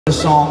A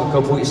song a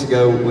couple weeks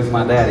ago with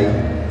my daddy,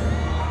 and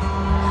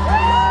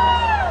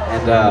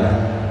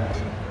I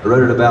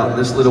wrote it about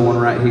this little one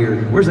right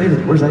here. Where's Ada?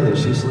 Where's Ada?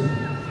 Is she asleep?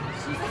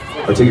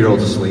 Our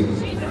 2-year-old's asleep.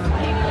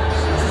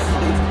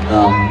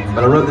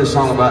 But I wrote this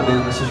song about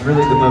them. This is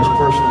really the most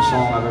personal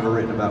song I've ever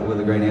written about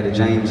Willa Great and Ada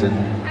James.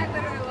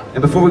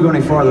 And before we go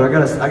any farther, I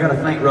gotta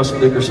thank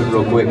Russell Dickerson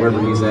real quick wherever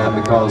he's at,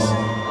 because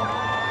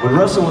when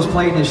Russell was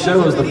playing his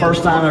show, it was the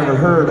first time I ever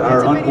heard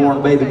our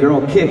unborn baby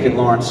girl kick in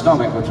Lauren's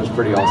stomach, which was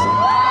pretty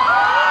awesome.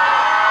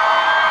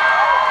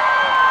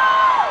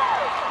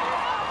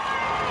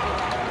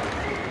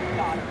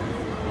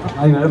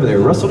 Not even over there.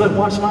 Russell doesn't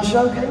watch my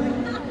show, Kaylee?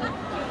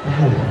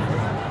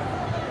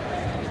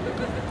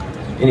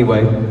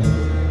 Anyway,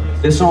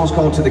 this song's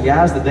called To the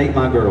Guys That Date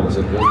My Girls.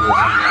 To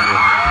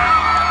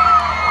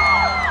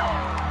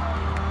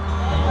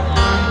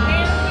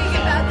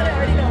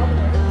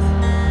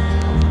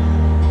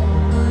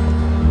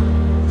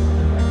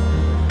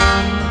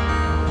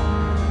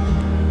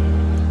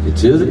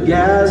the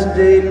guys that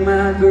date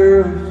my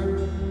girls,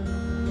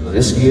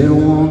 let's get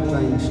one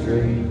thing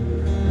straight.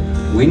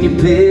 When you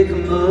pick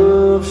them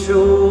up,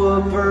 show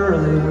up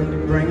early. When you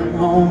bring them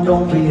home,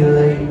 don't be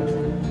late.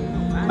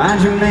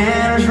 Mind your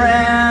manners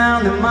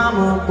round the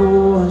mama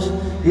boys.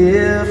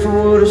 Yeah, for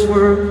what it's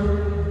worth,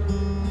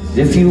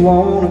 if you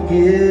want to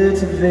get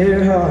to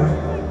their heart,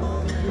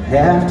 you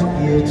have to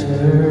get to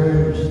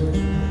hers.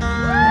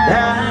 And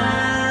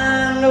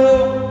I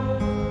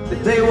know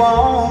that they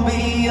won't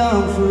be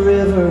young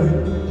forever,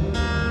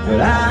 but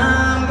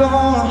I'm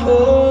gonna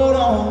hold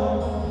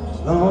on as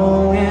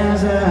long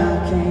as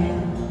I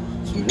can.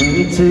 So when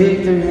you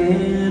take their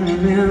hand,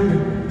 remember,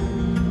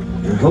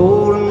 you're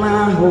holding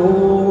my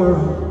whole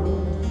world.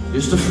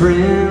 Just a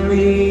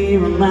friendly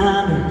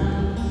reminder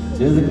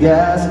to the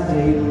guys that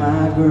date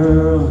my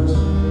girls.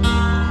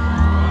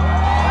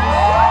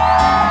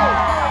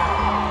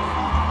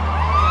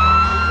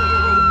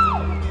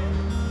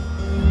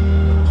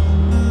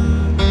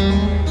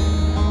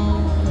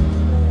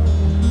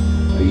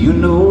 You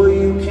know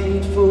you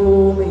can't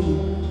fool me,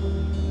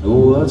 know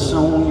what's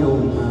on your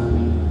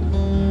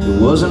mind. It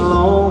wasn't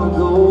long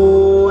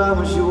ago I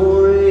was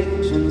your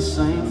age and the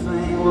same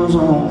thing was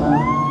on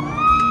mine.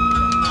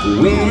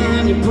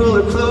 When you pull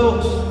it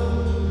close,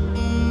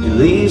 you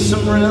leave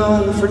some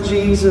room for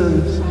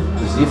Jesus.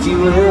 'Cause if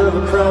you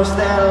ever cross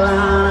that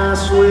line, I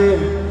swear,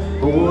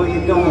 boy,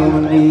 you're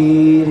gonna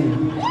need him.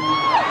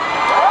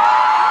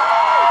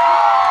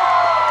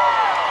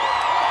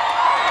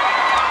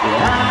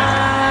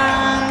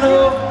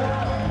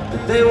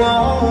 They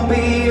won't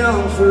be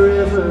young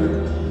forever,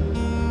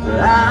 but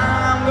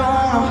I'm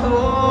gonna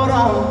hold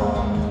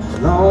on as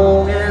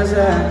long as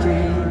I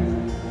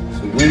can.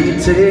 So when you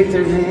take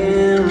their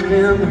hand,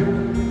 remember,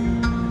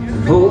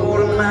 you're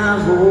holding my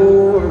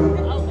whole world.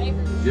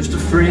 Just a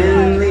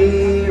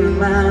friendly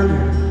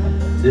reminder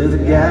to the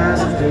guys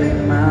that date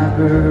my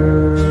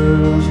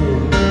girls.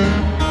 Yeah.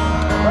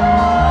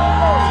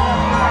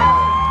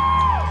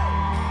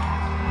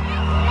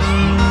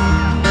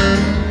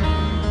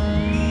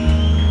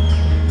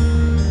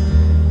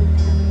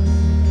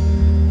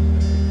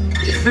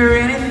 If they're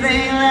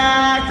anything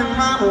like the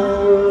mama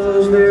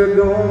was, they're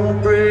gonna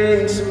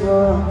break some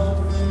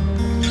hearts.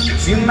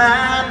 But you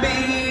might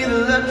be the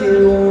lucky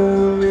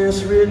one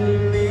that's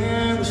written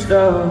in the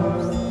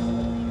stars.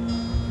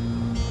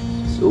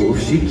 So if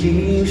she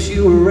keeps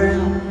you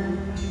around,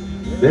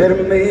 you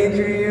better make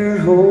her your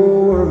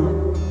whole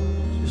world.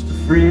 Just a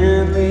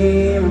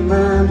friendly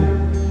reminder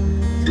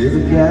to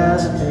the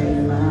guys that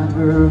date my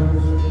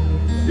girls.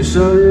 Just a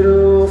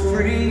little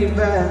free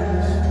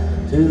advice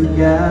to the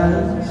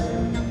guys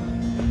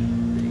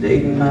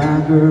dating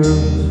my girls.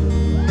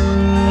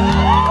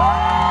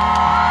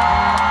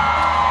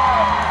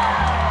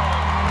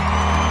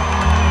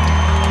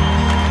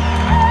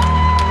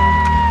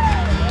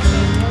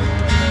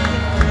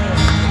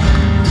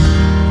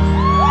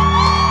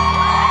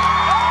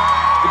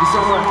 Thank you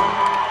so much.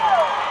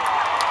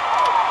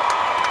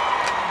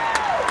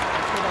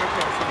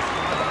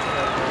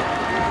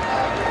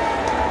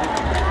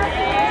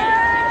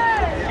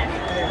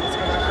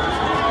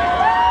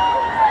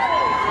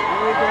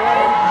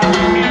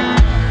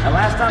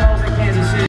 Last time I was in